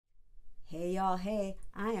y'all, hey,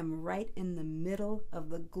 I am right in the middle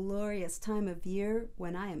of the glorious time of year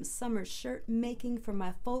when I am summer shirt making for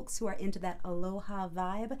my folks who are into that aloha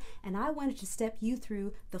vibe, and I wanted to step you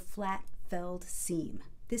through the flat felled seam.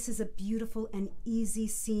 This is a beautiful and easy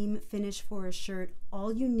seam finish for a shirt.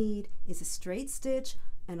 All you need is a straight stitch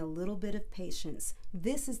and a little bit of patience.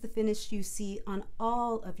 This is the finish you see on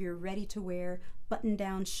all of your ready-to-wear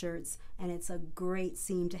button-down shirts, and it's a great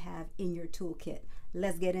seam to have in your toolkit.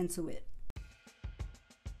 Let's get into it.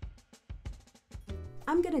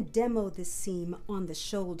 I'm going to demo this seam on the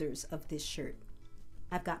shoulders of this shirt.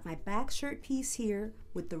 I've got my back shirt piece here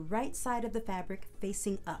with the right side of the fabric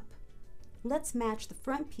facing up. Let's match the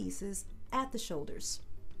front pieces at the shoulders.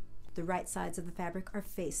 The right sides of the fabric are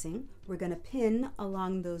facing. We're going to pin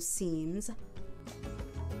along those seams.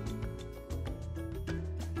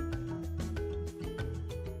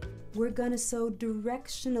 We're going to sew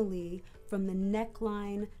directionally from the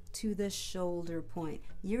neckline to the shoulder point.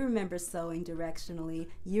 You remember sewing directionally.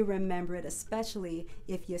 You remember it especially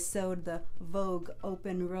if you sewed the Vogue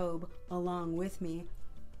open robe along with me,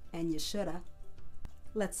 and you shoulda.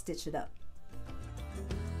 Let's stitch it up.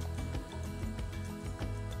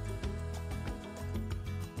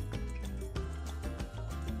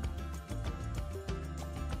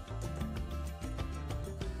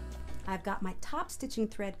 I've got my top stitching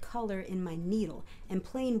thread color in my needle and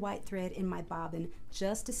plain white thread in my bobbin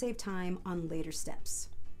just to save time on later steps.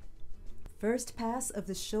 First pass of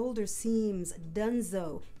the shoulder seams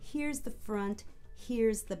donezo. Here's the front,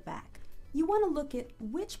 here's the back. You want to look at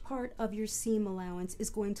which part of your seam allowance is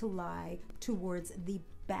going to lie towards the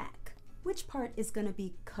back. Which part is going to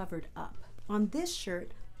be covered up. On this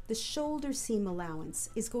shirt, the shoulder seam allowance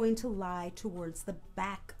is going to lie towards the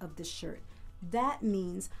back of the shirt. That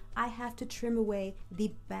means I have to trim away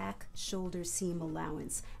the back shoulder seam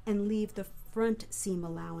allowance and leave the front seam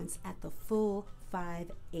allowance at the full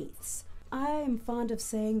 5/8. I am fond of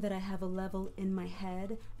saying that I have a level in my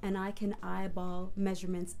head and I can eyeball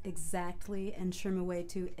measurements exactly and trim away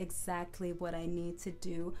to exactly what I need to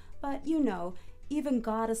do. But you know, even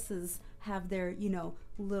goddesses have their,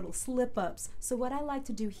 little slip-ups. So what I like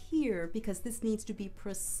to do here, because this needs to be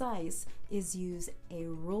precise, is use a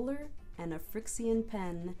ruler and a Frixion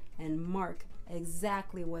pen and mark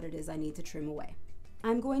exactly what it is I need to trim away.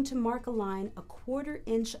 I'm going to mark a line 1/4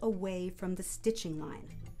 inch away from the stitching line.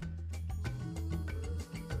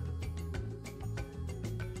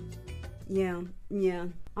 Yeah,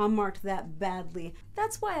 I marked that badly.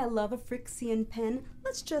 That's why I love a Frixion pen.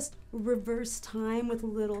 Let's just reverse time with a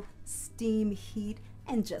little steam heat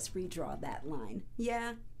and just redraw that line.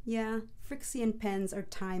 Yeah, Frixion pens are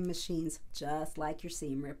time machines, just like your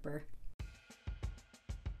seam ripper.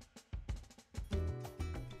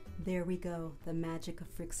 There we go, the magic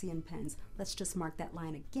of Frixion pens. Let's just mark that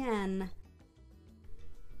line again.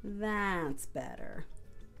 That's better.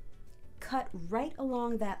 Cut right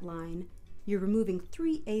along that line. You're removing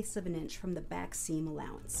 3/8 of an inch from the back seam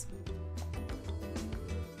allowance.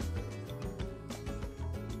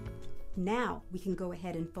 Now we can go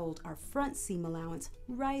ahead and fold our front seam allowance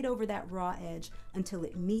right over that raw edge until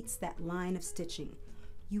it meets that line of stitching.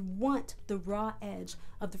 You want the raw edge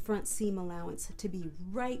of the front seam allowance to be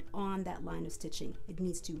right on that line of stitching. It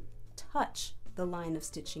needs to touch the line of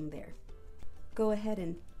stitching there. Go ahead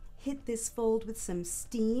and hit this fold with some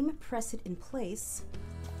steam, press it in place.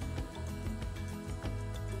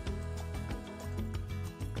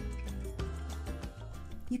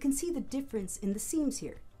 You can see the difference in the seams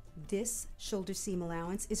here. This shoulder seam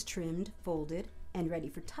allowance is trimmed, folded, and ready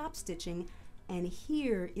for top stitching. And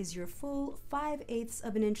here is your full 5/8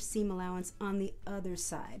 of an inch seam allowance on the other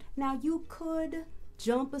side. Now you could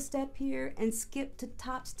jump a step here and skip to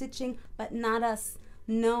top stitching, but not us.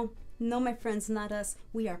 No, my friends, not us.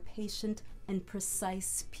 We are patient and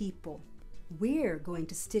precise people. We're going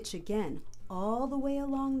to stitch again all the way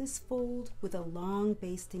along this fold with a long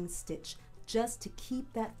basting stitch, just to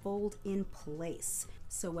keep that fold in place.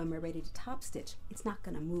 So when we're ready to top stitch, it's not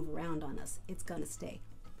going to move around on us. It's going to stay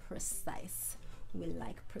precise. We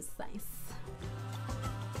like precise.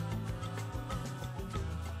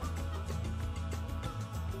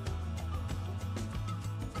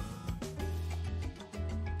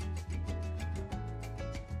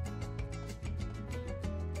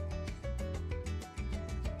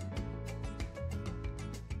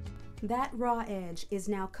 That raw edge is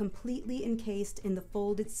now completely encased in the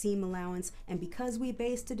folded seam allowance, and because we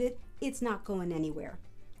basted it, it's not going anywhere.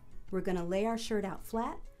 We're going to lay our shirt out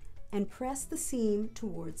flat and press the seam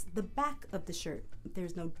towards the back of the shirt.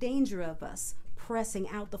 There's no danger of us pressing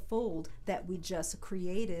out the fold that we just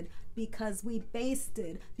created because we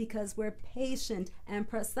basted, because we're patient and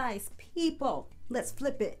precise people. Let's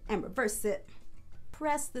flip it and reverse it.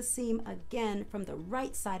 Press the seam again from the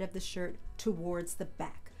right side of the shirt towards the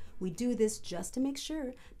back. We do this just to make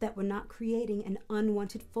sure that we're not creating an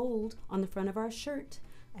unwanted fold on the front of our shirt.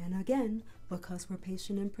 And again, because we're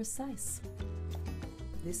patient and precise.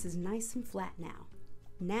 This is nice and flat now.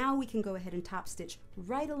 Now we can go ahead and top stitch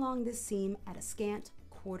right along this seam at a scant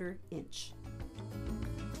 1/4 inch.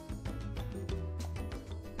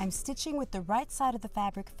 I'm stitching with the right side of the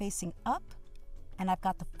fabric facing up, and I've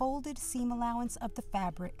got the folded seam allowance of the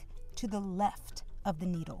fabric to the left of the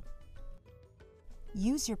needle.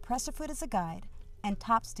 Use your presser foot as a guide and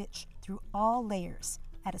top stitch through all layers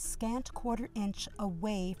at a scant 1/4 inch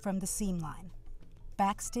away from the seam line.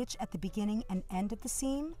 Backstitch at the beginning and end of the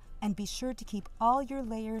seam, and be sure to keep all your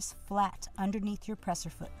layers flat underneath your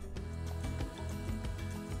presser foot.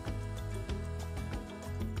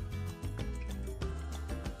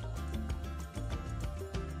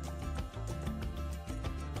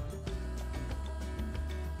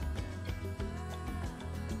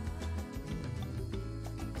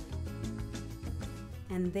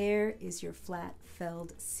 And there is your flat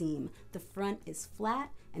felled seam. The front is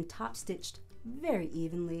flat and top stitched very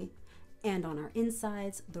evenly. And on our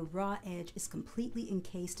insides, the raw edge is completely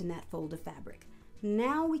encased in that fold of fabric.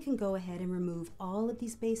 Now we can go ahead and remove all of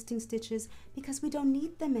these basting stitches because we don't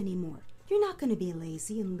need them anymore. You're not going to be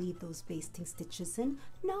lazy and leave those basting stitches in.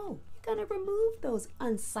 No, you're going to remove those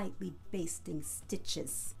unsightly basting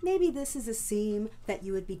stitches. Maybe this is a seam that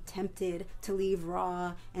you would be tempted to leave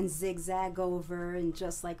raw and zigzag over and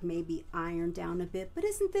just like maybe iron down a bit. But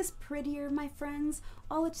isn't this prettier, my friends?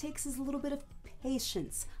 All it takes is a little bit of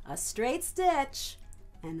patience, a straight stitch,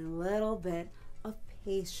 and a little bit of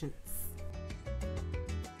patience.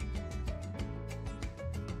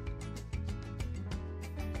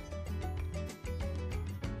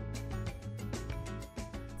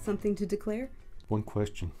 Something to declare? One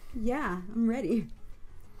question. Yeah, I'm ready.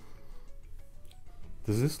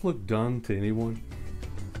 Does this look done to anyone?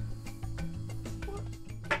 Well,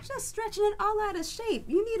 just stretching it all out of shape.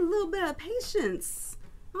 You need a little bit of patience.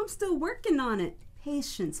 I'm still working on it.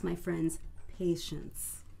 Patience, my friends.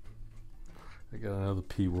 Patience. I got another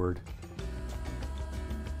P word.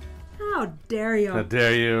 How dare you? How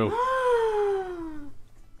dare you?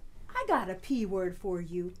 I got a P word for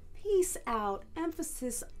you. Peace out.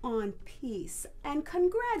 Emphasis on peace. And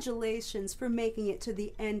congratulations for making it to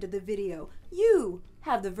the end of the video. You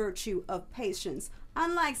have the virtue of patience,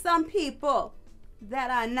 unlike some people that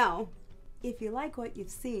I know. If you like what you've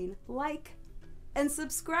seen, like and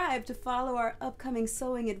subscribe to follow our upcoming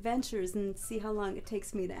sewing adventures and see how long it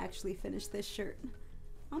takes me to actually finish this shirt.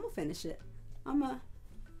 I'm gonna finish it. I'm gonna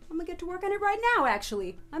get to work on it right now,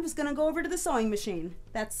 actually. I'm just gonna go over to the sewing machine.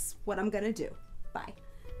 That's what I'm gonna do. Bye.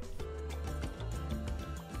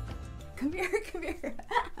 Come here, come here.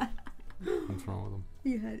 What's wrong with them?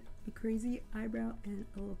 You had a crazy eyebrow and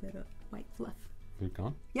a little bit of white fluff. You're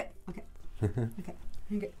gone? Yep, okay.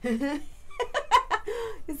 Okay, okay.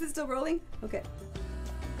 Is this still rolling? Okay.